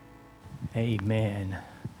Amen.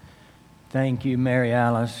 Thank you, Mary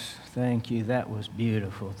Alice. Thank you. That was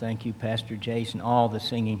beautiful. Thank you, Pastor Jason, all the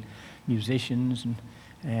singing musicians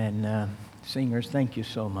and singers. Thank you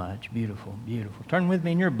so much. Beautiful, beautiful. Turn with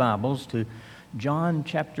me in your Bibles to John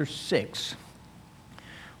chapter 6.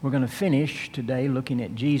 We're going to finish today looking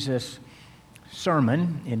at Jesus'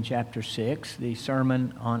 sermon in chapter 6, the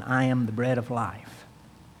sermon on I am the bread of life.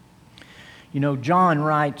 You know, John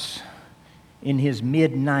writes in his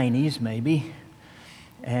mid-90s maybe,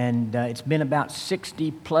 and it's been about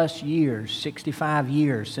 60 plus years, 65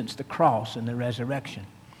 years since the cross and the resurrection.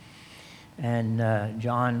 And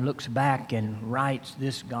John looks back and writes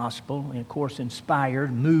this gospel, and of course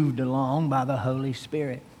inspired, moved along by the Holy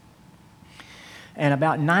Spirit. And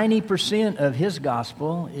about 90% of his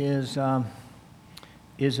gospel is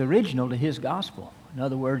original to his gospel. In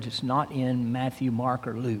other words, it's not in Matthew, Mark,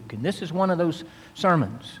 or Luke. And this is one of those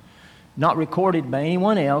sermons, not recorded by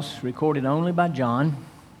anyone else, recorded only by John.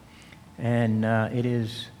 And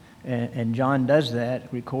and John does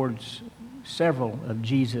that, records several of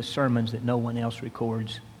Jesus' sermons that no one else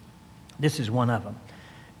records. This is one of them.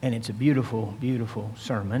 And it's a beautiful, beautiful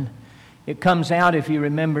sermon. It comes out, if you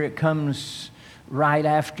remember, it comes right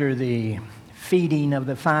after the feeding of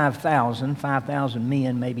the 5,000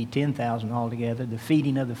 men, maybe 10,000 altogether. The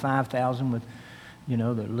feeding of the 5,000 with, the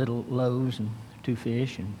little loaves and 2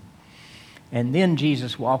 fish. And then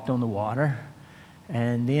Jesus walked on the water.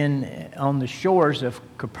 And then on the shores of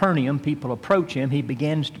Capernaum, people approach him. He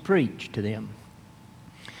begins to preach to them.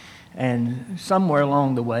 And somewhere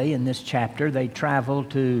along the way in this chapter, they travel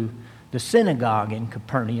to the synagogue in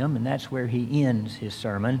Capernaum, and that's where he ends his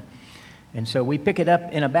sermon. And so we pick it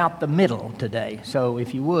up in about the middle today. So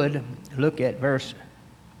if you would, look at verse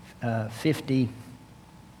 51.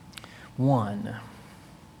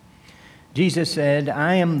 Jesus said,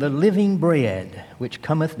 I am the living bread which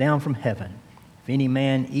cometh down from heaven. If any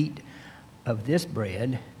man eat of this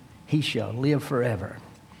bread, he shall live forever.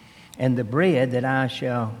 And the bread that I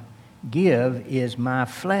shall give is my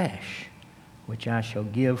flesh, which I shall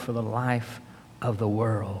give for the life of the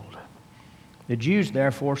world. The Jews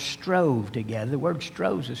therefore strove together. The word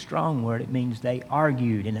strove is a strong word. It means they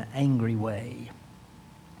argued in an angry way.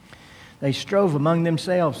 They strove among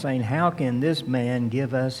themselves, saying, how can this man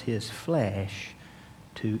give us his flesh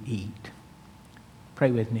to eat?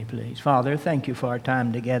 Pray with me, please. Father, thank you for our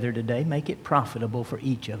time together today. Make it profitable for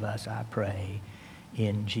each of us, I pray.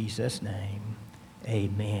 In Jesus' name,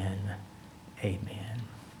 amen. Amen.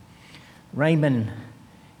 Raymond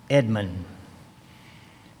Edmond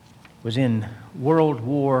was in World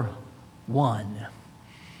War I.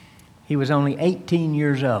 He was only 18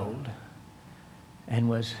 years old and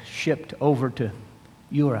was shipped over to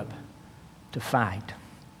Europe to fight.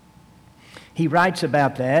 He writes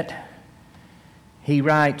about that. He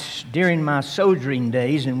writes, during my soldiering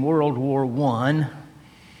days in World War I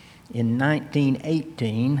in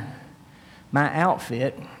 1918, my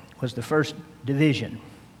outfit was the 1st Division.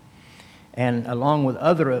 And along with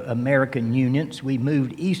other American units, we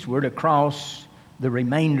moved eastward across the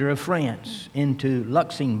remainder of France into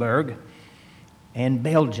Luxembourg and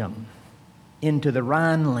Belgium, into the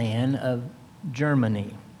Rhineland of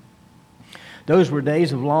Germany. Those were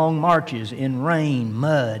days of long marches in rain,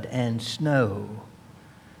 mud, and snow.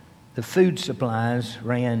 The food supplies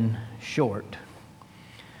ran short.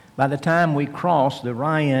 By the time we crossed the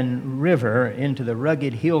Rhine River into the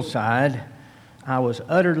rugged hillside, I was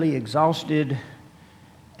utterly exhausted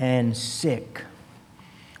and sick.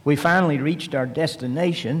 We finally reached our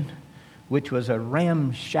destination, which was a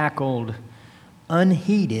ramshackled,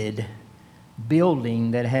 unheated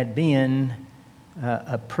building that had been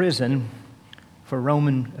a prison for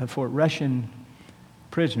Russian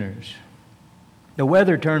prisoners. The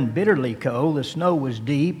weather turned bitterly cold, the snow was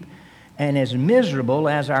deep, and as miserable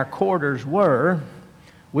as our quarters were,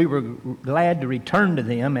 we were glad to return to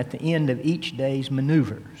them at the end of each day's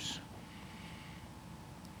maneuvers.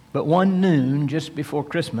 But one noon, just before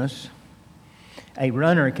Christmas, a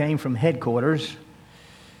runner came from headquarters,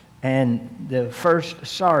 and the first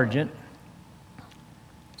sergeant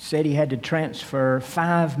said he had to transfer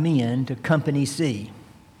 5 men to Company C.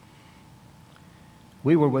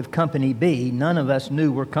 We were with Company B. None of us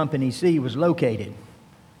knew where Company C was located,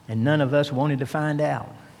 and none of us wanted to find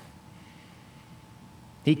out.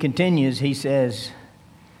 He continues, he says,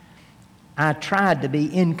 I tried to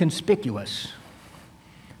be inconspicuous,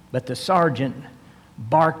 but the sergeant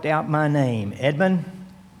barked out my name. Edmund,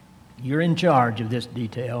 you're in charge of this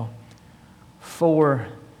detail. 4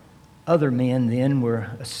 other men then were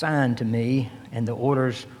assigned to me, and the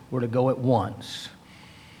orders were to go at once.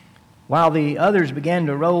 While the others began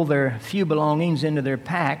to roll their few belongings into their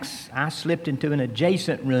packs, I slipped into an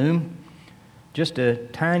adjacent room, just a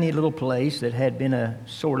tiny little place that had been a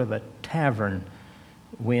sort of a tavern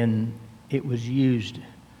when it was used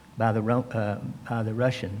by the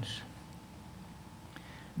Russians.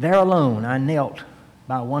 There alone, I knelt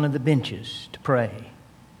by one of the benches to pray.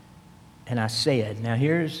 And I said, now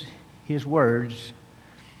here's his words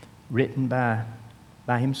written by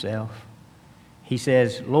himself. He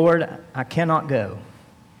says, Lord, I cannot go.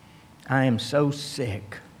 I am so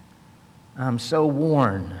sick. I'm so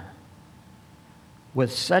worn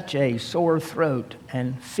with such a sore throat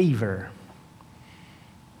and fever.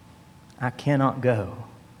 I cannot go.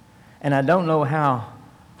 And I don't know how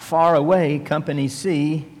far away Company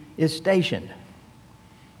C is stationed.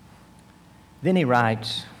 Then he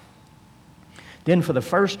writes, then for the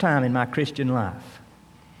first time in my Christian life,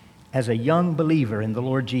 as a young believer in the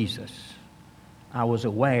Lord Jesus, I was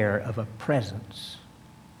aware of a presence,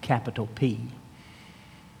 capital P.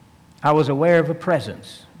 I was aware of a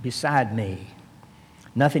presence beside me.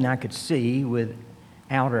 Nothing I could see with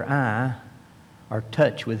outer eye or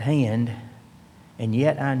touch with hand, and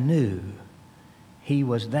yet I knew he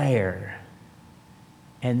was there.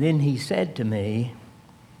 And then he said to me,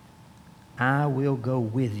 I will go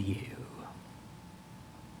with you.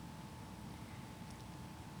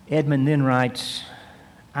 Edmund then writes,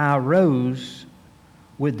 I arose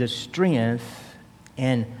with the strength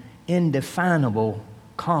and indefinable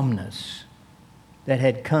calmness that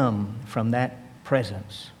had come from that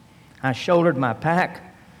presence. I shouldered my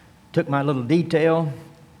pack, took my little detail,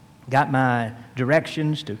 got my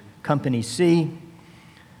directions to Company C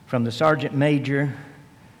from the sergeant major,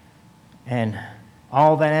 and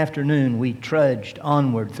all that afternoon we trudged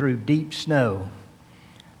onward through deep snow.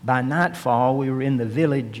 By nightfall, we were in the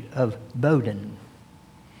village of Bowden,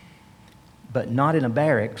 but not in a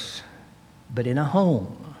barracks, but in a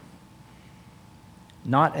home.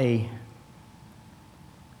 Not a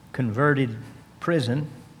converted prison,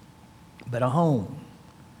 but a home.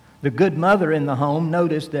 The good mother in the home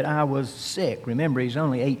noticed that I was sick. Remember, he's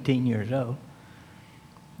only 18 years old.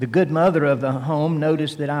 The good mother of the home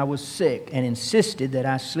noticed that I was sick and insisted that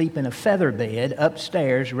I sleep in a feather bed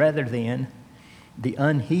upstairs rather than the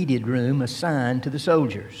unheated room assigned to the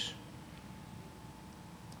soldiers.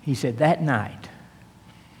 He said, that night,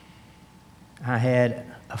 I had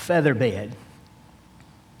a feather bed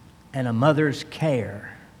and a mother's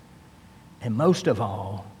care, and most of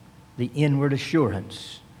all, the inward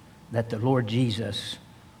assurance that the Lord Jesus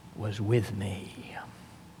was with me.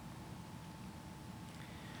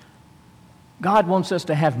 God wants us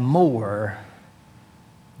to have more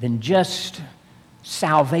than just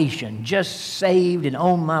salvation, just saved and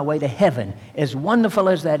on my way to heaven. As wonderful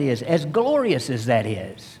as that is, as glorious as that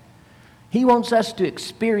is, He wants us to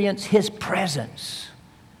experience His presence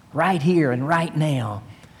right here and right now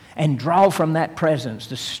and draw from that presence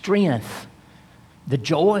the strength, the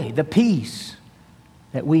joy, the peace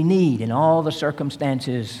that we need in all the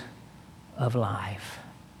circumstances of life.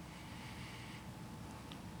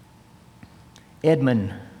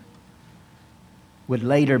 Edmund would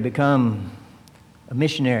later become a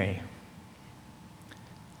missionary.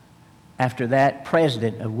 After that,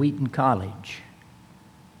 president of Wheaton College,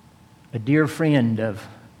 a dear friend of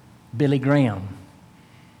Billy Graham,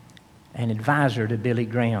 an advisor to Billy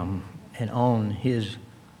Graham, and on his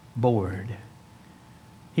board.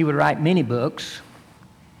 He would write many books.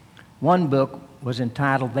 One book was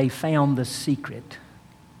entitled, They Found the Secret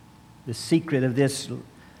of this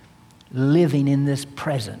living in this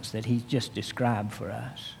presence that he's just described for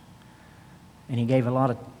us. And he gave a lot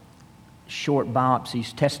of short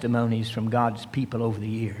biopsies, testimonies from God's people over the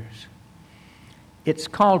years. It's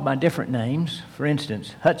called by different names. For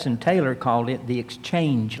instance, Hudson Taylor called it the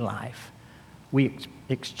exchange life. We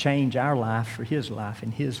exchange our life for his life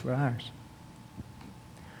and his for ours.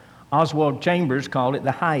 Oswald Chambers called it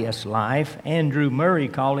the highest life. Andrew Murray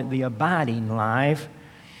called it the abiding life.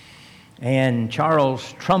 And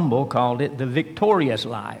Charles Trumbull called it the victorious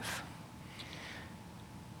life.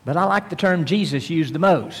 But I like the term Jesus used the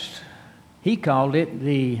most. He called it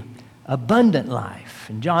the abundant life.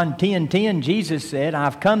 In John 10:10, Jesus said,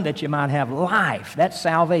 I've come that you might have life. That's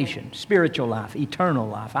salvation, spiritual life, eternal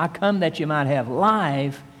life. I come that you might have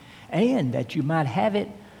life and that you might have it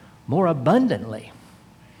more abundantly.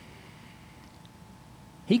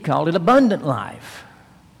 He called it abundant life.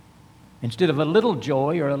 Instead of a little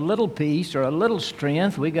joy or a little peace or a little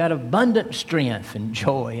strength, we got abundant strength and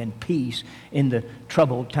joy and peace in the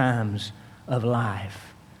troubled times of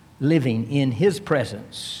life, living in His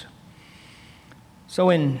presence.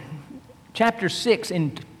 So in chapter 6,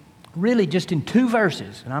 in really just in 2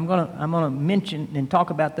 verses. And I'm gonna mention and talk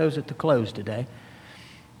about those at the close today.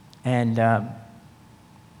 And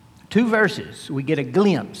 2 verses, we get a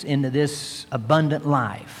glimpse into this abundant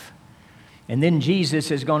life. And then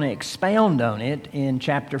Jesus is going to expound on it in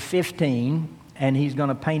chapter 15, and he's going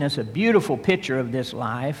to paint us a beautiful picture of this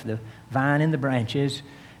life, the vine and the branches,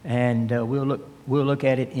 and we'll look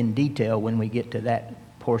at it in detail when we get to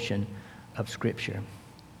that portion of Scripture.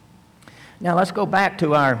 Now let's go back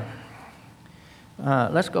to our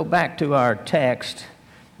text.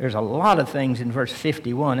 There's a lot of things in verse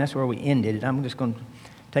 51. That's where we ended. I'm just going to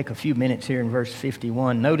take a few minutes here in verse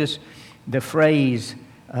 51. Notice the phrase,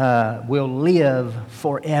 will live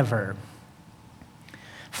forever.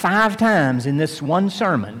 5 times in this one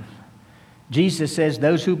sermon, Jesus says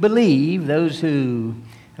those who believe, those who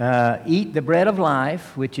eat the bread of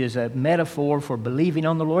life, which is a metaphor for believing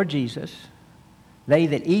on the Lord Jesus, they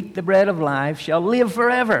that eat the bread of life shall live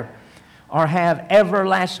forever or have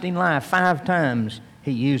everlasting life. 5 times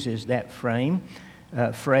he uses that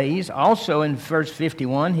phrase. Also in verse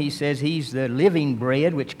 51, he says he's the living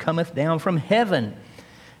bread which cometh down from heaven.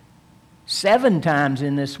 7 times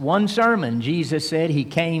in this one sermon, Jesus said he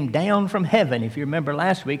came down from heaven. If you remember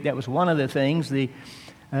last week, that was one of the things the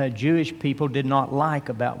Jewish people did not like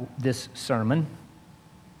about this sermon.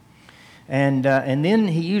 And then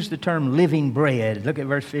he used the term living bread. Look at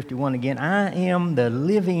verse 51 again. I am the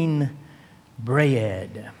living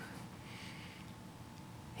bread.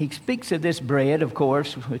 He speaks of this bread, of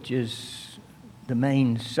course, which is the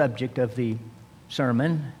main subject of the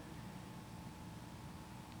sermon.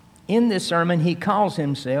 In this sermon, he calls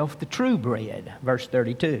himself the true bread, verse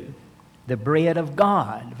 32. The bread of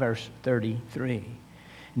God, verse 33.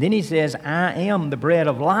 And then he says, I am the bread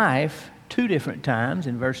of life, 2 different times,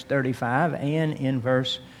 in verse 35 and in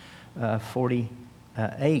verse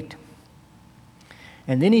 48.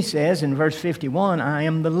 And then he says in verse 51, I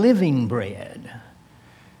am the living bread.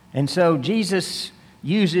 And so Jesus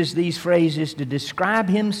uses these phrases to describe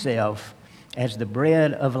himself as the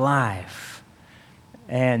bread of life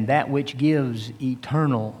and that which gives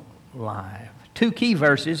eternal life. 2 key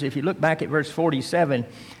verses. If you look back at verse 47,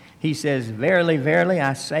 he says, Verily, verily,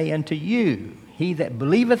 I say unto you, he that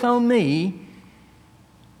believeth on me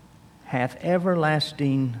hath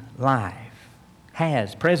everlasting life.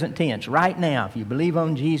 Has, present tense, right now. If you believe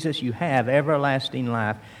on Jesus, you have everlasting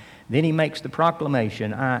life. Then he makes the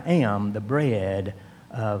proclamation, I am the bread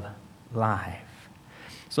of life.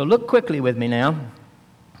 So look quickly with me now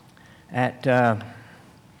at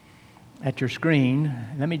your screen.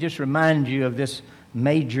 Let me just remind you of this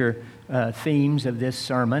major themes of this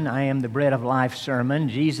sermon. I am the bread of life sermon.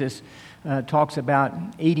 Jesus talks about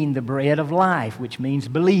eating the bread of life, which means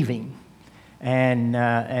believing.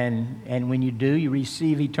 And when you do, you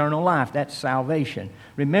receive eternal life. That's salvation.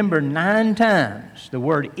 Remember, 9 times the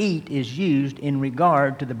word eat is used in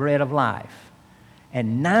regard to the bread of life.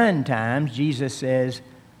 And 9 times Jesus says,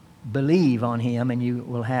 believe on him and you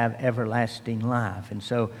will have everlasting life. And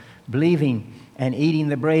so believing and eating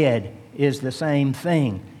the bread is the same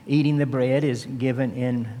thing. Eating the bread is given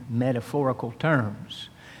in metaphorical terms.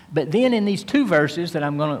 But then in these 2 verses that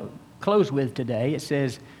I'm going to close with today, it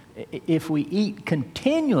says, if we eat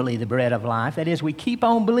continually the bread of life, that is, we keep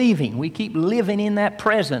on believing, we keep living in that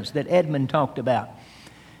presence that Edmund talked about,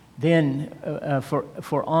 then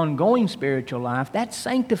for ongoing spiritual life, that's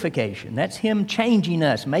sanctification. That's him changing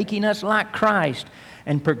us, making us like Christ,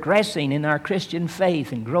 and progressing in our Christian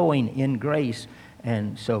faith and growing in grace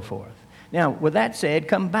and so forth. Now, with that said,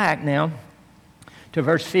 come back now to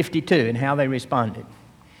verse 52 and how they responded.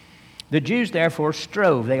 The Jews therefore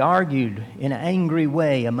strove, they argued in an angry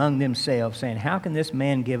way among themselves, saying, how can this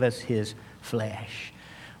man give us his flesh?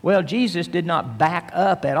 Well, Jesus did not back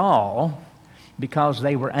up at all because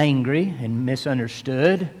they were angry and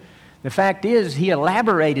misunderstood. The fact is, he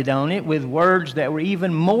elaborated on it with words that were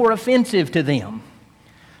even more offensive to them.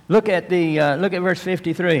 Look at verse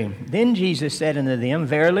 53. Then Jesus said unto them,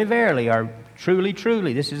 Verily, verily, or truly,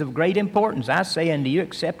 truly, this is of great importance. I say unto you,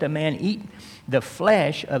 except a man eat the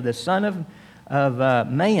flesh of the Son of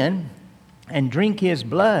Man and drink his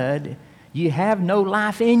blood, you have no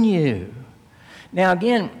life in you. Now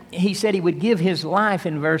again, he said he would give his life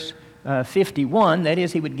in verse 51. That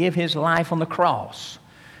is, he would give his life on the cross.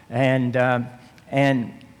 And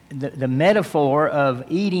the metaphor of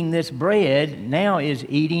eating this bread now is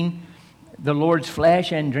eating the Lord's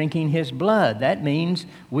flesh and drinking his blood. That means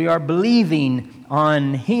we are believing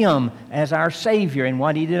on him as our Savior and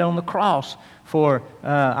what he did on the cross for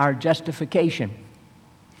our justification.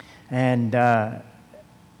 And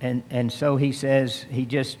so he says, he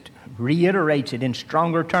just reiterates it in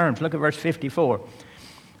stronger terms. Look at verse 54.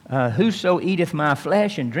 Whoso eateth my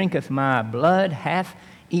flesh and drinketh my blood hath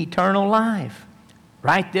eternal life.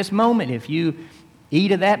 Right this moment, if you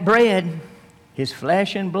eat of that bread, his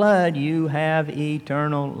flesh and blood, you have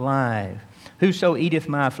eternal life. Whoso eateth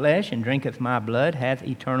my flesh and drinketh my blood hath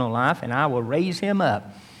eternal life, and I will raise him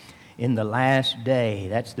up in the last day.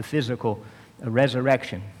 That's the physical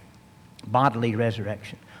resurrection, bodily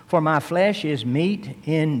resurrection. For my flesh is meat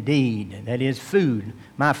indeed, that is food.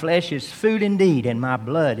 My flesh is food indeed, and my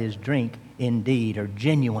blood is drink indeed, or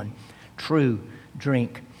genuine, true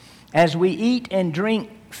drink. As we eat and drink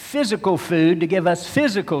physical food to give us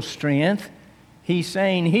physical strength, he's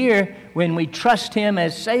saying here, when we trust him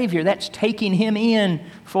as Savior, that's taking him in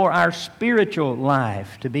for our spiritual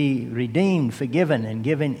life, to be redeemed, forgiven, and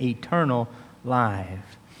given eternal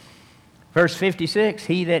life. Verse 56,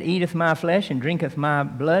 he that eateth my flesh and drinketh my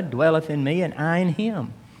blood dwelleth in me, and I in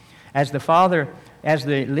him. As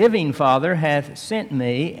the living Father hath sent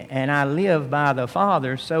me, and I live by the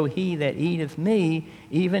Father, so he that eateth me,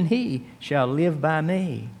 even he shall live by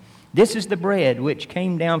me. This is the bread which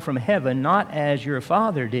came down from heaven, not as your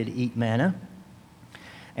father did eat manna,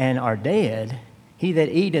 and are dead. He that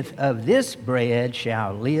eateth of this bread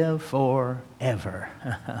shall live forever.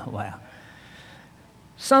 Wow.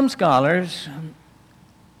 Some scholars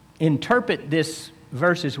interpret this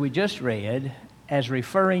verses we just read as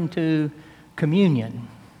referring to communion,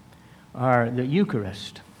 or the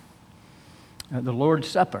Eucharist, the Lord's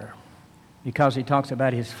Supper, because he talks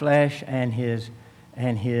about his flesh and his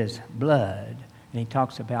blood, and he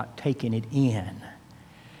talks about taking it in.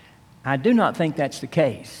 I do not think that's the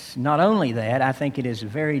case. Not only that, I think it is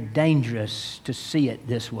very dangerous to see it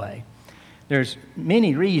this way. There's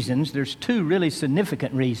many reasons. There's two really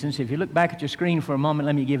significant reasons. If you look back at your screen for a moment,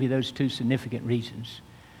 let me give you those two significant reasons.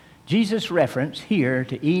 Jesus' reference here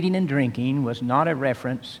to eating and drinking was not a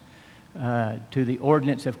reference to the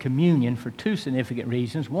ordinance of communion for two significant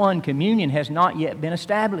reasons. One, communion has not yet been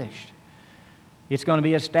established. It's going to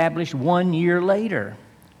be established 1 year later.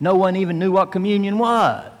 No one even knew what communion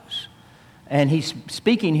was. And he's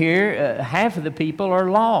speaking here, half of the people are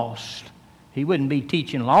lost. He wouldn't be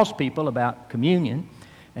teaching lost people about communion.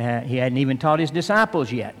 He hadn't even taught his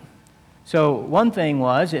disciples yet. So one thing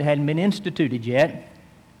was, it hadn't been instituted yet.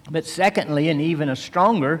 But secondly, and even a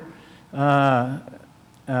stronger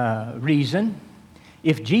reason,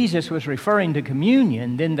 if Jesus was referring to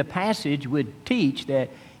communion, then the passage would teach that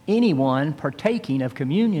anyone partaking of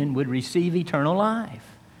communion would receive eternal life.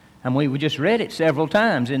 And we just read it several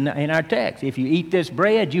times in our text. If you eat this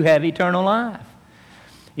bread, you have eternal life.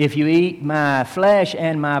 If you eat my flesh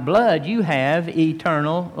and my blood, you have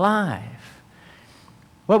eternal life.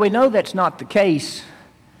 Well, we know that's not the case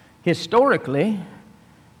historically,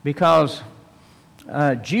 because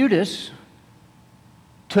Judas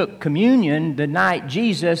took communion the night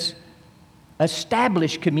Jesus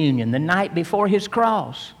established communion, the night before his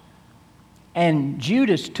cross. And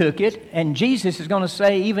Judas took it, and Jesus is going to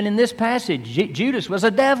say, even in this passage, Judas was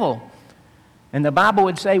a devil. And the Bible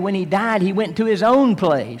would say when he died, he went to his own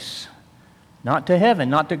place. Not to heaven,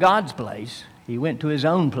 not to God's place. He went to his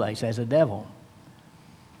own place as a devil.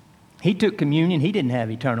 He took communion. He didn't have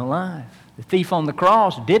eternal life. The thief on the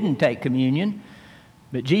cross didn't take communion,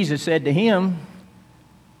 but Jesus said to him,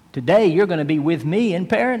 today you're going to be with me in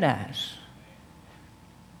paradise.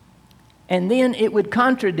 And then it would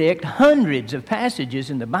contradict hundreds of passages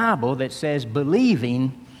in the Bible that says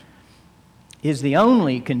believing is the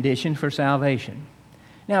only condition for salvation.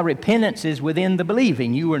 Now, repentance is within the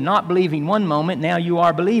believing. You were not believing one moment, now you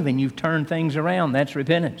are believing. You've turned things around. That's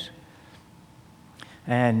repentance.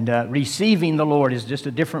 And receiving the Lord is just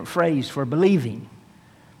a different phrase for believing.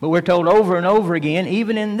 But we're told over and over again,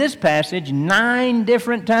 even in this passage, 9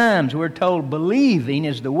 different times, we're told believing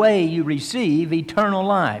is the way you receive eternal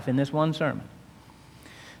life in this one sermon.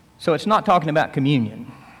 So it's not talking about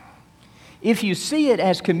communion. If you see it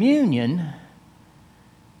as communion,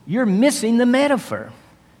 you're missing the metaphor.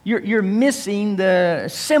 You're missing the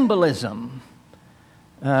symbolism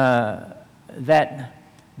that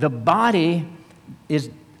the body is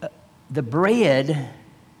the bread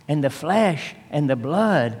and the flesh and the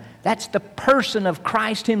blood. That's the person of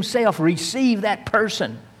Christ himself. Receive that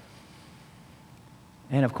person.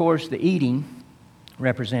 And of course, the eating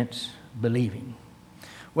represents believing.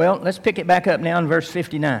 Well, let's pick it back up now in verse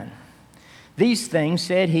 59. These things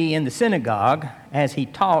said he in the synagogue as he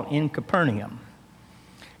taught in Capernaum.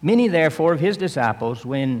 Many therefore of his disciples,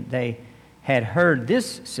 when they had heard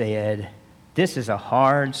this, said, this is a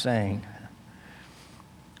hard saying.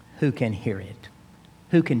 Who can hear it?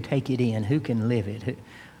 Who can take it in? Who can live it?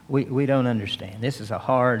 We don't understand. This is a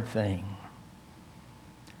hard thing.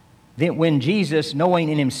 Then when Jesus, knowing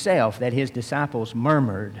in himself that his disciples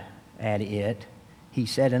murmured at it, he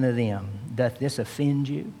said unto them, Doth this offend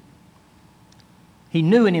you? He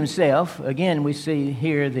knew in himself, again we see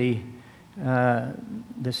here the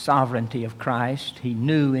sovereignty of Christ. He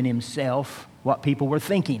knew in himself what people were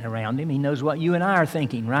thinking around him. He knows what you and I are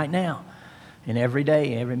thinking right now, and every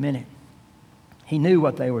day, every minute. He knew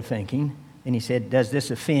what they were thinking, and he said, Does this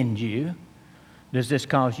offend you? Does this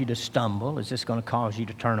cause you to stumble? Is this going to cause you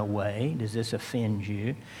to turn away? Does this offend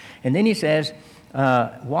you? And then he says,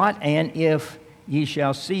 What and if ye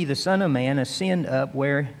shall see the Son of Man ascend up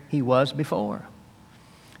where he was before?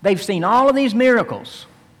 They've seen all of these miracles,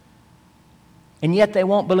 and yet they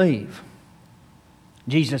won't believe.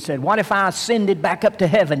 Jesus said, What if I ascended back up to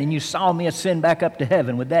heaven and you saw me ascend back up to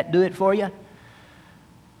heaven? Would that do it for you?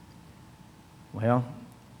 Well,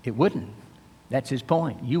 it wouldn't. That's his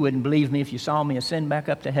point. You wouldn't believe me if you saw me ascend back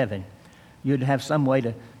up to heaven. You'd have some way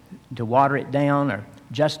to water it down or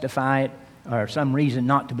justify it or some reason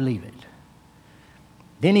not to believe it.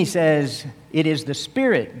 Then he says, It is the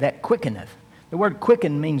Spirit that quickeneth. The word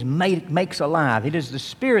quicken means makes alive. It is the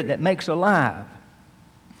Spirit that makes alive.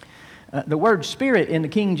 The word Spirit in the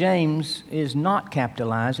King James is not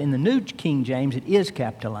capitalized. In the New King James, it is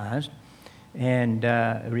capitalized, and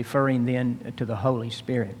referring then to the Holy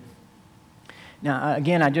Spirit. Now,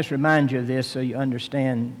 again, I just remind you of this so you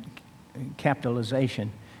understand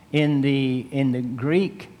capitalization. In the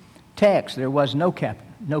Greek text, there was no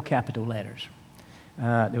capital letters.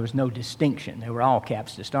 There was no distinction. They were all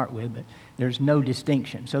caps to start with, but there's no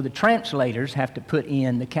distinction. So the translators have to put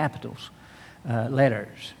in the capitals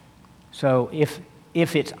letters. So if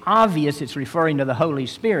it's obvious it's referring to the Holy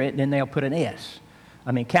Spirit, then they'll put an S.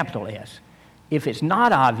 Capital S. If it's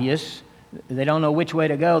not obvious, they don't know which way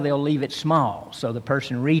to go, they'll leave it small. So the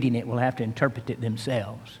person reading it will have to interpret it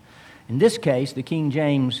themselves. In this case, the King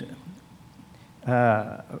James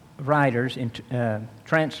writers and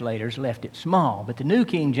translators left it small. But the New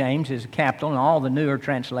King James is a capital, and all the newer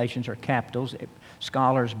translations are capitals.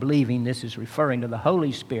 Scholars believing this is referring to the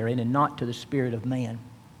Holy Spirit and not to the spirit of man.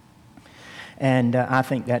 And I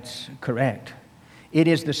think that's correct. It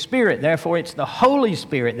is the Spirit, therefore it's the Holy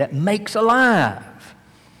Spirit that makes alive.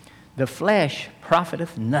 The flesh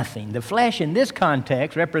profiteth nothing. The flesh in this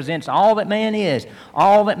context represents all that man is,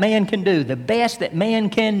 all that man can do. The best that man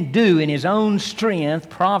can do in his own strength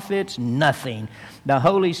profits nothing. The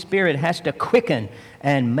Holy Spirit has to quicken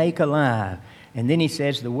and make alive. And then he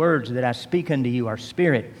says, The words that I speak unto you are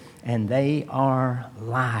spirit, and they are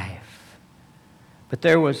life. But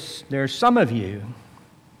there are some of you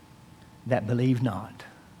that believe not.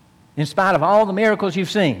 In spite of all the miracles you've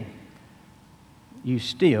seen, you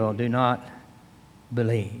still do not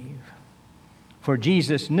believe. For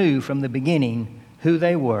Jesus knew from the beginning who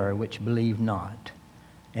they were which believed not,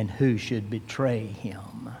 and who should betray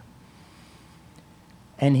him.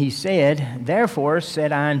 And he said, Therefore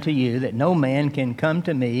said I unto you, that no man can come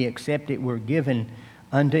to me except it were given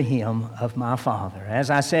unto him of my Father. As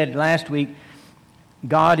I said last week,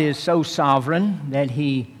 God is so sovereign that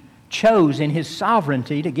he chose in his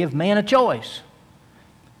sovereignty to give man a choice.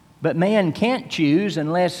 But man can't choose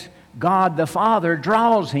unless God the Father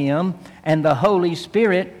draws him, and the Holy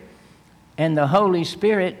Spirit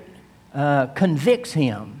convicts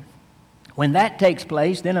him. When that takes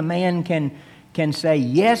place, then a man can say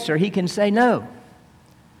yes or he can say no.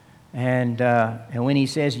 And when he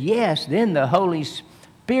says yes, then the Holy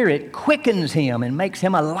Spirit quickens him and makes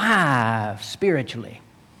him alive spiritually.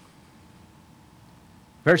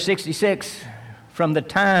 Verse 66, From that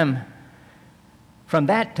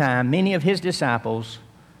time, many of his disciples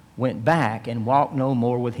went back and walked no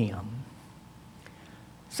more with him.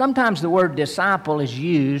 Sometimes the word disciple is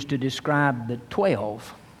used to describe the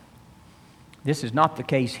 12. This is not the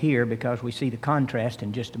case here because we see the contrast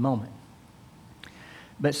in just a moment.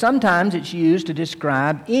 But sometimes it's used to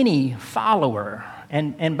describe any follower.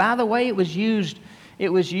 And by the way, it was used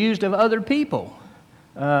of other people.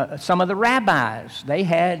 Some of the rabbis, they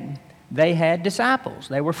had disciples.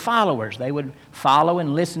 They were followers. They would follow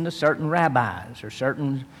and listen to certain rabbis or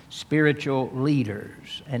certain spiritual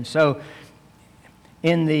leaders. And so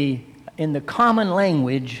in the common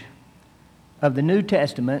language of the New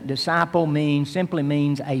Testament, disciple simply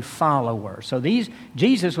means a follower. So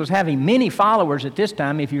Jesus was having many followers at this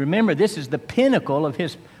time. If you remember, this is the pinnacle of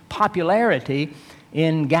his popularity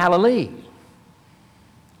in Galilee.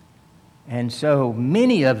 And so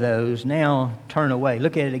many of those now turn away.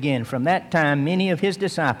 Look at it again. From that time, many of his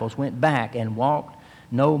disciples went back and walked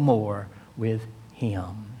no more with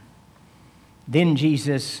him. Then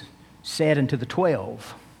Jesus said unto the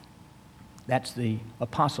 12, that's the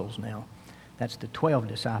apostles now, That's the 12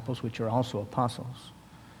 disciples, which are also apostles.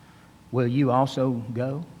 Will you also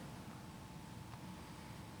go?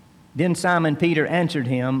 Then Simon Peter answered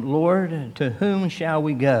him, Lord, to whom shall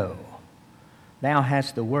we go? Thou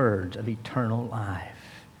hast the words of eternal life.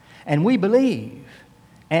 And we believe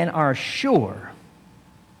and are sure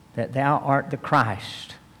that thou art the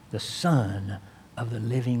Christ, the Son of the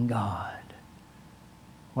living God.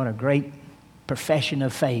 What a great profession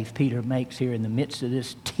of faith Peter makes here in the midst of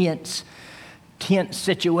this tense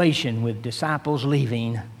situation with disciples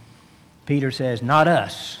leaving. Peter says, not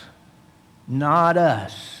us, not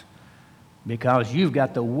us, because you've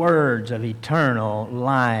got the words of eternal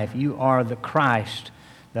life. You are the Christ,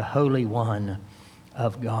 the Holy One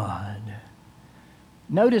of God.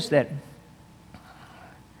 Notice that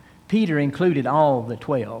Peter included all the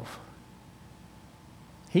 12.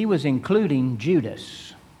 He was including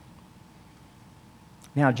Judas.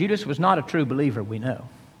 Now, Judas was not a true believer, we know.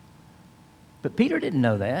 But Peter didn't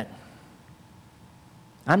know that.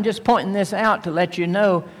 I'm just pointing this out to let you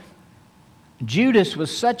know Judas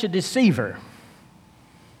was such a deceiver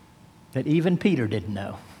that even Peter didn't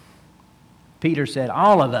know. Peter said,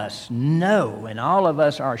 all of us know and all of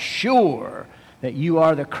us are sure that you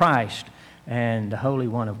are the Christ and the Holy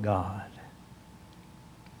One of God.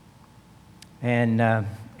 And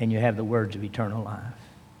you have the words of eternal life.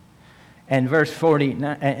 And verse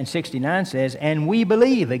 49 and 69 says, and we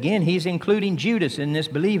believe. Again, he's including Judas in this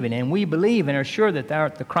believing. And we believe and are sure that thou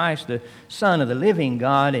art the Christ, the Son of the living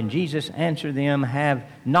God. And Jesus answered them, have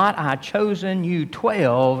not I chosen you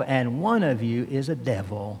 12, and one of you is a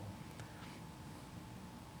devil?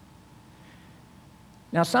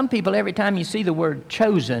 Now, some people, every time you see the word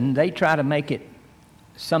chosen, they try to make it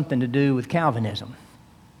something to do with Calvinism.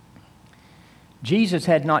 Jesus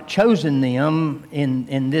had not chosen them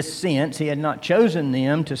in this sense. He had not chosen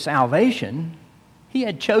them to salvation. He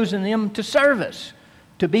had chosen them to service,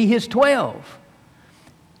 to be His 12.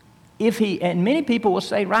 And many people will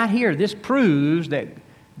say right here, this proves that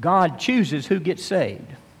God chooses who gets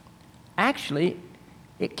saved. Actually,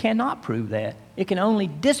 it cannot prove that. It can only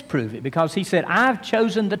disprove it, because He said, I've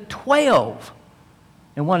chosen the 12,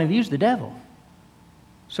 and one of you's the devil.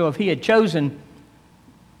 So if He had chosen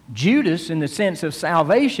Judas in the sense of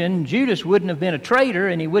salvation, Judas wouldn't have been a traitor,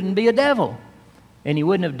 and he wouldn't be a devil, and he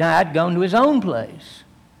wouldn't have died, gone to his own place.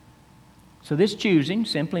 So this choosing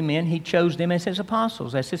simply meant He chose them as His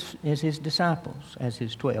apostles, as his disciples, as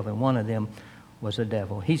His 12, and one of them was a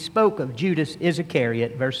devil. He spoke of Judas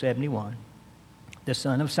Iscariot, verse 71, the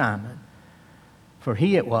son of Simon, for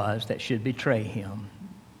he it was that should betray Him,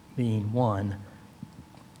 being one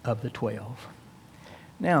of the 12.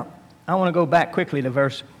 Now, I want to go back quickly to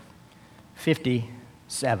verse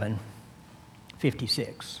 57,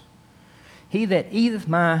 56. He that eateth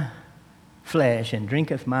my flesh and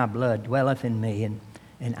drinketh my blood dwelleth in me,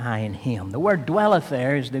 and I in him. The word dwelleth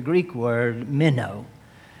there is the Greek word meno.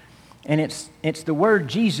 And it's the word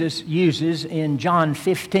Jesus uses in John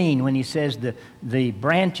 15 when He says the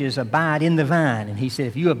branches abide in the vine. And He said,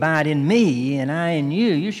 if you abide in me and I in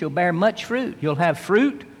you, you shall bear much fruit. You'll have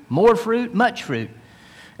fruit, more fruit, much fruit.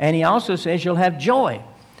 And He also says you'll have joy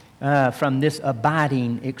from this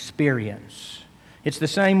abiding experience. It's the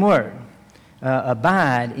same word,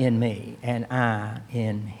 abide in me and I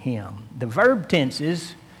in Him. The verb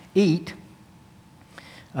tenses, eat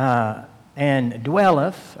and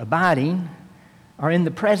dwelleth, abiding, are in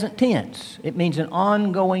the present tense. It means an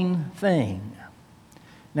ongoing thing.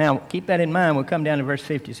 Now, keep that in mind. We'll come down to verse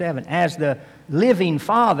 57. As the living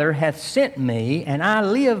Father hath sent me, and I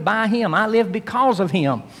live by Him. I live because of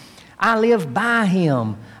Him. I live by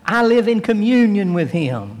Him. I live in communion with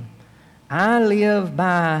Him. I live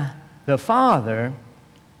by the Father,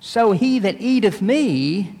 so he that eateth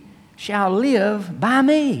me shall live by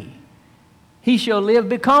me. He shall live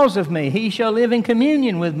because of me. He shall live in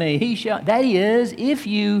communion with me. That is, if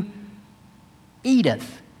you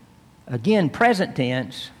eateth. Again, present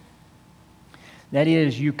tense. That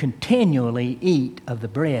is, you continually eat of the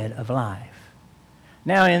bread of life.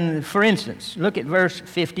 Now, for instance, look at verse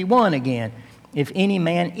 51 again. If any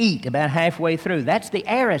man eat, about halfway through. That's the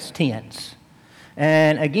aorist tense.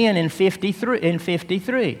 And again in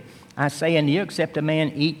 53. I say unto you, except a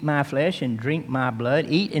man eat my flesh and drink my blood,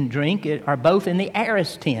 eat and drink are both in the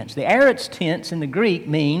aorist tense. The aorist tense in the Greek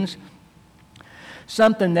means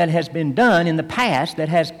something that has been done in the past that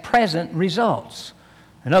has present results.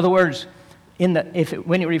 In other words,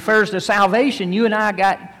 when it refers to salvation, you and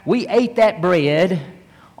I we ate that bread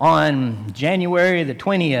on January the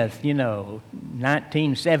 20th,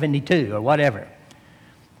 1972 or whatever.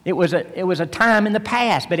 It was a time in the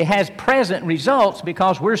past, but it has present results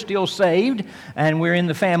because we're still saved and we're in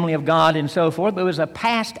the family of God and so forth. But it was a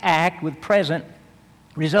past act with present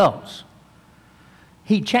results.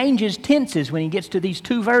 He changes tenses when he gets to these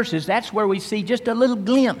two verses. That's where we see just a little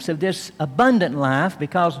glimpse of this abundant life,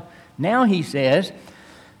 because now he says,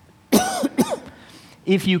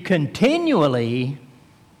 if you continually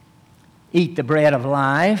eat the bread of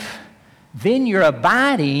life, then you're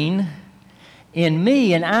abiding in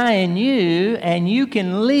me and I in you, and you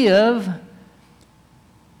can live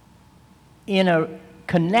in a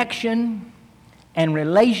connection and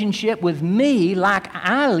relationship with me like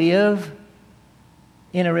I live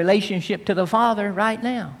in a relationship to the Father right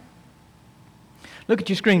now. Look at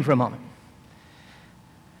your screen for a moment.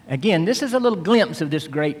 Again, this is a little glimpse of this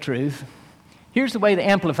great truth. Here's the way the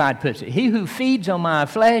Amplified puts it. He who feeds on my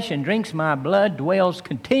flesh and drinks my blood dwells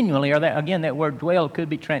continually, or that word dwell could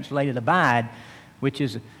be translated abide, which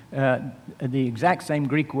is the exact same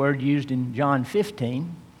Greek word used in John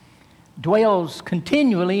 15, dwells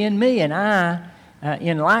continually in me, and I,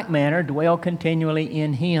 in like manner, dwell continually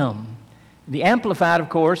in him. The Amplified, of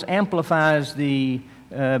course, amplifies the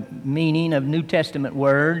meaning of New Testament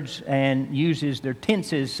words and uses their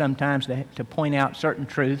tenses sometimes to point out certain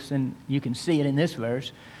truths, and you can see it in this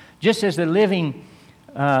verse. Just as the living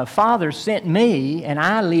Father sent me, and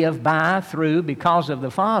I live by, through, because of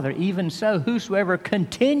the Father, even so whosoever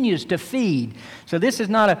continues to feed. So this is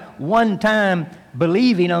not a one-time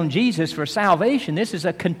believing on Jesus for salvation. This is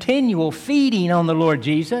a continual feeding on the Lord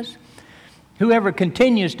Jesus. Whoever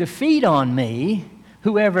continues to feed on me,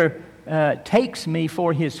 whoever takes me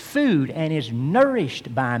for his food and is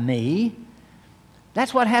nourished by me.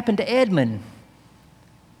 That's what happened to Edmund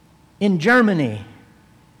in Germany,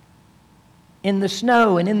 in the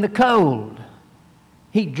snow and in the cold.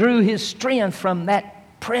 He drew his strength from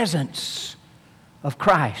that presence of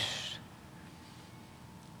Christ.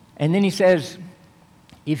 And then he says,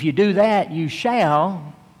 if you do that, you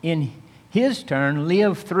shall, in his turn,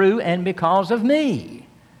 live through and because of me.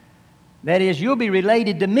 That is, you'll be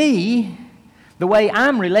related to me the way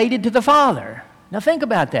I'm related to the Father. Now think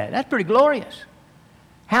about that. That's pretty glorious.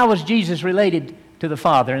 How was Jesus related to the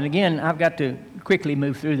Father? And again, I've got to quickly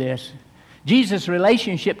move through this. Jesus'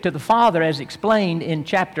 relationship to the Father, as explained in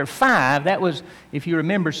chapter 5, that was, if you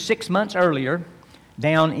remember, 6 months earlier,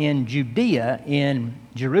 down in Judea, in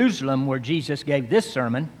Jerusalem, where Jesus gave this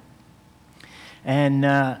sermon. And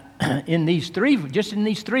in these three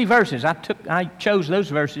verses, I chose those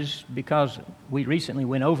verses because we recently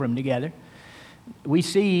went over them together. We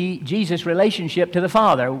see Jesus' relationship to the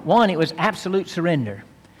Father. One, it was absolute surrender.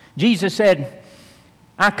 Jesus said,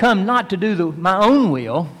 I come not to do my own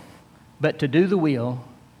will, but to do the will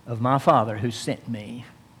of my Father who sent me.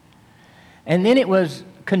 And then it was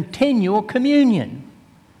continual communion.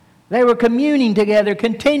 They were communing together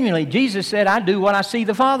continually. Jesus said, I do what I see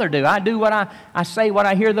the Father do. I do what I say what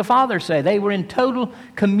I hear the Father say. They were in total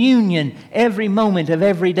communion every moment of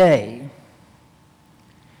every day.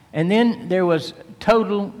 And then there was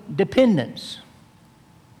total dependence.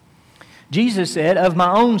 Jesus said, of my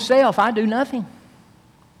own self, I do nothing.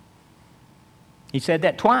 He said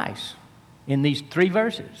that twice in these 3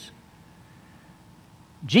 verses.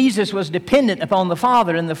 Jesus was dependent upon the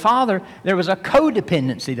Father, and the Father, there was a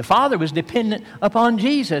codependency. The Father was dependent upon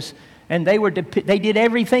Jesus, and they did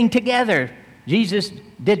everything together. Jesus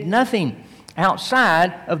did nothing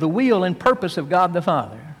outside of the will and purpose of God the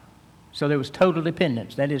Father. So there was total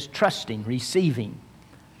dependence. That is trusting, receiving.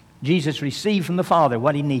 Jesus received from the Father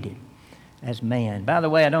what he needed as man. By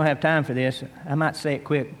the way, I don't have time for this. I might say it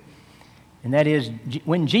quick. And that is,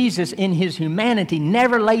 when Jesus in his humanity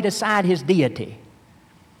never laid aside his deity,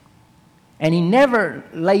 and he never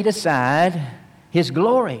laid aside his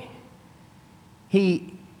glory. He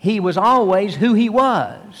was always who he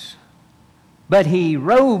was. But he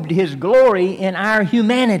robed his glory in our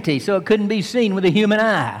humanity so it couldn't be seen with a human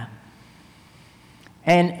eye.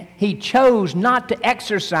 And he chose not to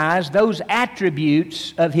exercise those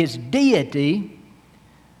attributes of his deity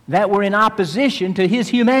that were in opposition to his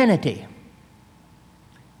humanity.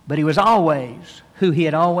 But he was always who he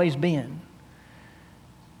had always been.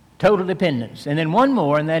 Total dependence. And then one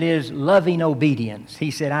more, and that is loving obedience.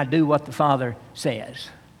 He said, I do what the Father says.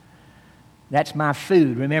 That's my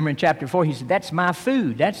food. Remember in chapter 4, he said, that's my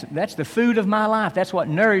food. That's the food of my life. That's what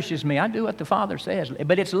nourishes me. I do what the Father says.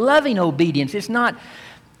 But it's loving obedience. It's not,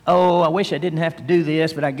 oh, I wish I didn't have to do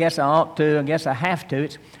this, but I guess I ought to. I guess I have to.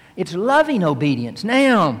 It's loving obedience.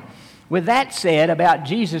 Now, with that said about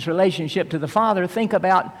Jesus' relationship to the Father, think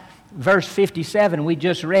about verse 57. We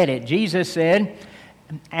just read it. Jesus said,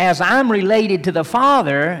 as I'm related to the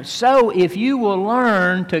Father, so if you will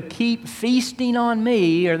learn to keep feasting on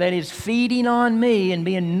me, or that is feeding on me and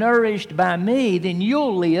being nourished by me, then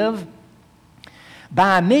you'll live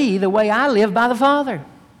by me the way I live by the Father.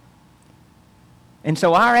 And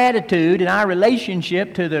so our attitude and our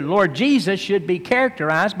relationship to the Lord Jesus should be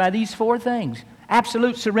characterized by these four things.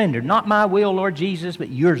 Absolute surrender. Not my will, Lord Jesus, but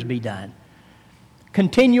yours be done.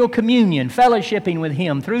 Continual communion, fellowshipping with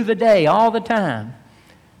Him through the day, all the time.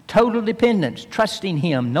 Total dependence, trusting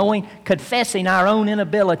Him, knowing, confessing our own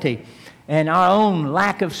inability and our own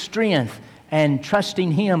lack of strength, and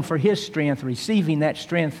trusting Him for His strength, receiving that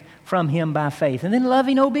strength from Him by faith. And then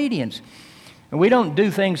loving obedience. And we don't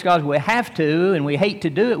do things because we have to and we hate to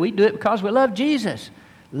do it. We do it because we love Jesus.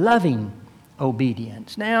 Loving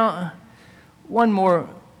obedience. Now, one more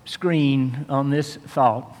screen on this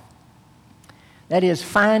thought. That is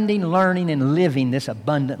finding, learning, and living this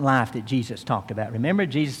abundant life that Jesus talked about. Remember,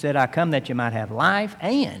 Jesus said, I come that you might have life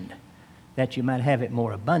and that you might have it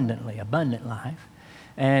more abundantly, abundant life.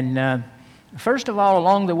 And first of all,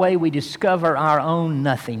 along the way, we discover our own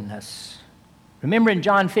nothingness. Remember in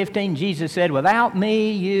John 15, Jesus said, without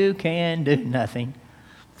me, you can do nothing.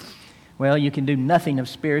 Well, you can do nothing of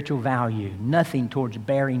spiritual value, nothing towards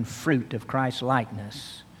bearing fruit of Christ's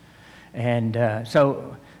likeness. And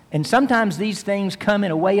sometimes these things come in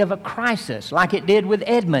a way of a crisis, like it did with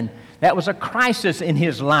Edmund. That was a crisis in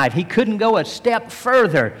his life. He couldn't go a step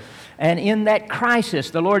further. And in that crisis,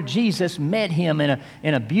 the Lord Jesus met him in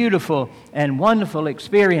a beautiful and wonderful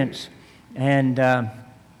experience. And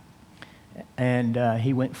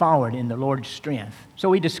he went forward in the Lord's strength. So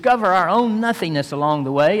we discover our own nothingness along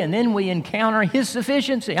the way, and then we encounter His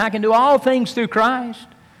sufficiency. I can do all things through Christ.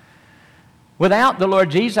 Without the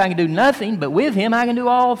Lord Jesus, I can do nothing, but with Him, I can do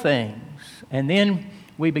all things. And then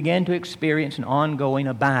we begin to experience an ongoing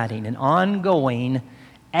abiding, an ongoing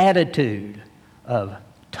attitude of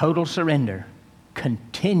total surrender,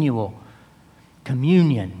 continual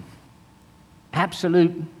communion,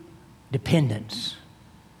 absolute dependence,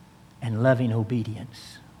 and loving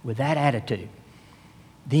obedience. With that attitude,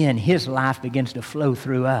 then His life begins to flow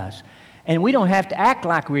through us. And we don't have to act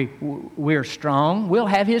like we're strong. We'll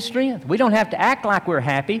have His strength. We don't have to act like we're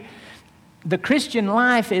happy. The Christian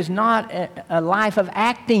life is not a life of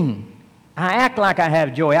acting. I act like I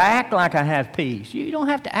have joy. I act like I have peace. You don't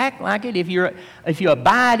have to act like it. If you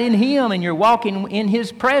abide in Him and you're walking in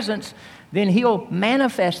His presence, then He'll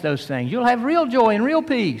manifest those things. You'll have real joy and real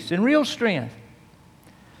peace and real strength.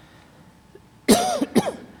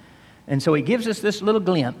 And so He gives us this little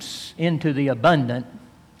glimpse into the abundant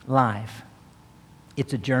life.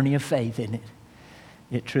 It's a journey of faith, isn't it?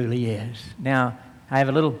 It truly is. Now, I have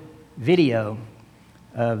a little video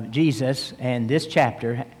of Jesus and this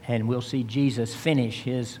chapter, and we'll see Jesus finish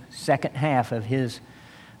His second half of his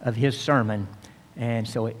sermon. And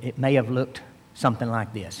so it may have looked something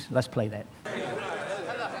like this. Let's play that.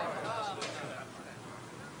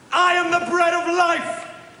 I am the bread of life.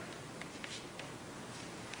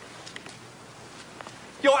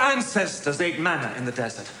 Your ancestors ate manna in the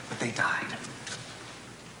desert, but they died.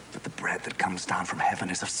 But the bread that comes down from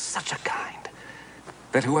heaven is of such a kind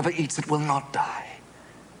that whoever eats it will not die.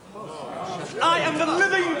 I am the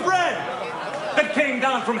living bread that came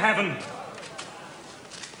down from heaven.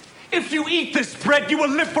 If you eat this bread, you will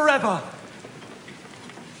live forever.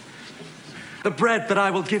 The bread that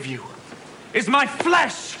I will give you is my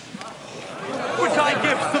flesh, which I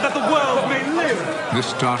give so that the world may live. This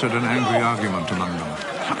started an angry argument among them.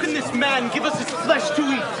 How can this man give us his flesh to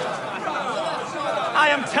eat? I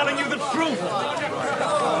am telling you the truth.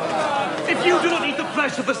 If you do not eat the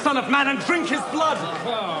flesh of the Son of Man and drink His blood,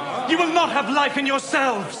 you will not have life in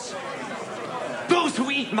yourselves. Those who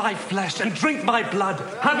eat my flesh and drink my blood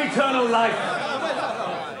have eternal life,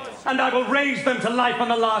 and I will raise them to life on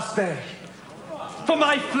the last day. For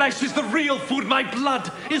my flesh is the real food, my blood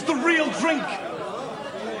is the real drink.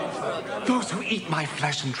 Those who eat my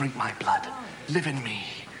flesh and drink my blood live in me,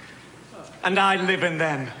 and I live in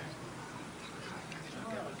them.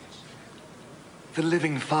 The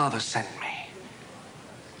living Father sent me,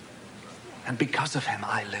 and because of Him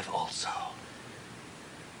I live also.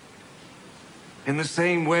 In the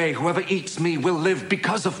same way, whoever eats me will live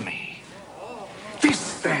because of me.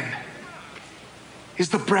 This, then, is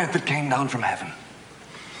the bread that came down from heaven.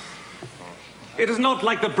 It is not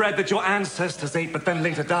like the bread that your ancestors ate but then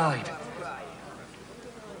later died.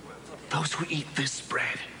 Those who eat this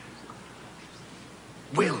bread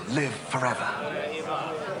will live forever.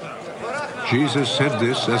 Jesus said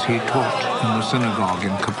this as He taught in the synagogue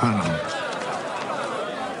in Capernaum.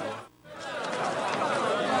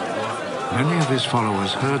 Many of His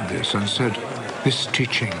followers heard this and said, This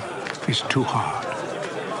teaching is too hard.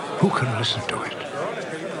 Who can listen to it?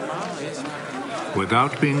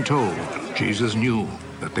 Without being told, Jesus knew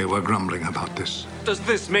that they were grumbling about this. Does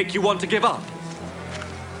this make you want to give up?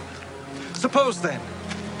 Suppose, then,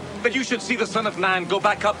 that you should see the Son of Man go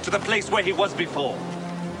back up to the place where he was before.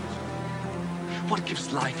 What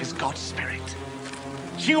gives life is God's Spirit.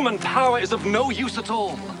 Human power is of no use at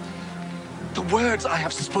all. The words I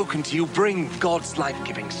have spoken to you bring God's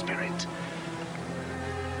life-giving Spirit.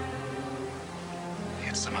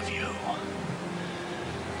 Yet some of you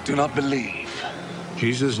do not believe.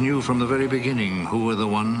 Jesus knew from the very beginning who were the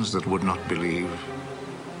ones that would not believe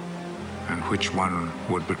and which one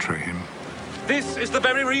would betray him. This is the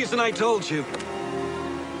very reason I told you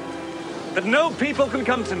that no people can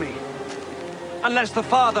come to me unless the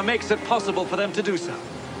Father makes it possible for them to do so.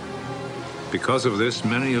 Because of this,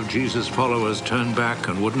 many of Jesus' followers turned back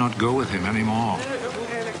and would not go with him anymore.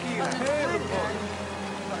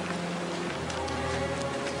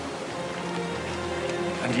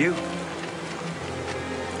 And you?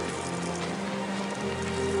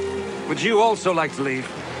 Would you also like to leave?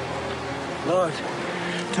 Lord,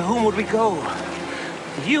 to whom would we go?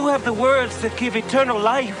 You have the words that give eternal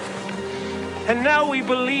life. And now we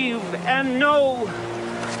believe and know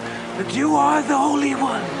that you are the Holy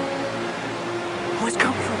One who has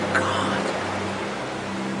come from God.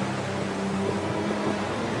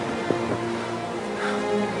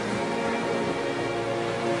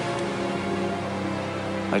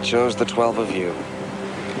 I chose the 12 of you,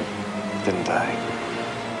 didn't I?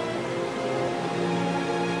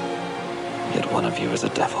 Yet one of you is a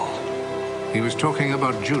devil. He was talking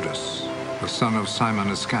about Judas, the son of Simon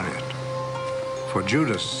Iscariot. For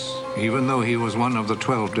Judas, even though he was one of the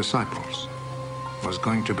 12 disciples, was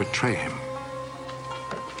going to betray him.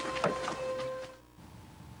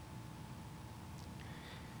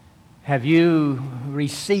 Have you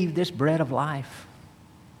received this bread of life?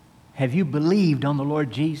 Have you believed on the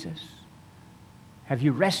Lord Jesus? Have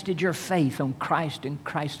you rested your faith on Christ and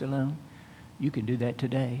Christ alone? You can do that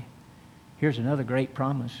today. Here's another great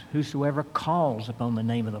promise. Whosoever calls upon the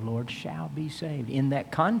name of the Lord shall be saved. In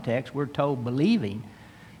that context, we're told believing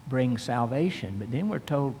brings salvation, but then we're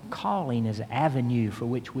told calling is an avenue for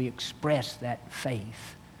which we express that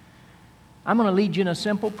faith. I'm going to lead you in a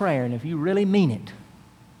simple prayer, and if you really mean it,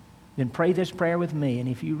 then pray this prayer with me. And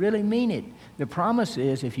if you really mean it, the promise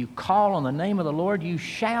is if you call on the name of the Lord, you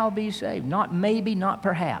shall be saved. Not maybe, not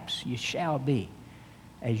perhaps. You shall be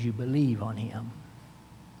as you believe on Him.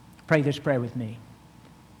 Pray this prayer with me.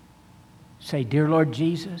 Say, Dear Lord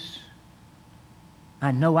Jesus,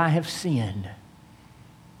 I know I have sinned,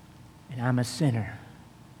 and I'm a sinner,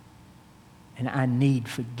 and I need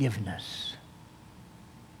forgiveness.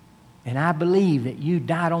 And I believe that you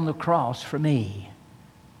died on the cross for me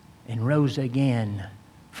and rose again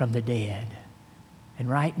from the dead. And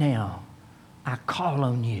right now, I call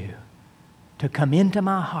on you to come into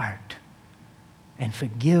my heart and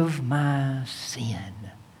forgive my sin.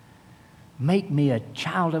 Make me a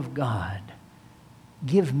child of God.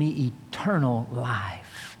 Give me eternal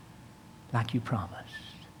life like you promised.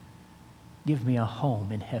 Give me a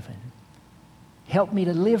home in heaven. Help me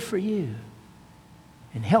to live for you.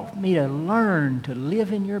 And help me to learn to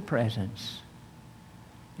live in your presence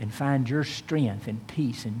and find your strength and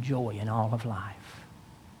peace and joy in all of life.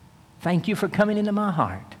 Thank you for coming into my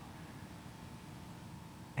heart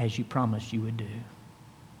as you promised you would do.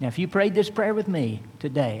 Now, if you prayed this prayer with me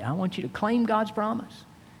today, I want you to claim God's promise.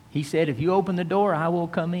 He said, if you open the door, I will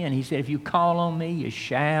come in. He said, if you call on me, you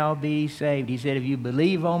shall be saved. He said, if you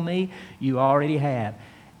believe on me, you already have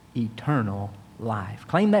eternal life.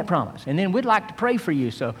 Claim that promise. And then we'd like to pray for you.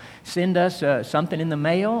 So send us something in the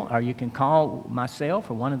mail, or you can call myself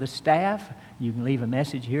or one of the staff. You can leave a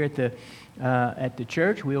message here at the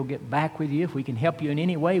church. We'll get back with you. If we can help you in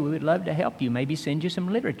any way, we would love to help you. Maybe send you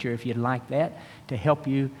some literature if you'd like that to help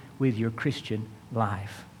you with your Christian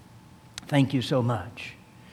life. Thank you so much.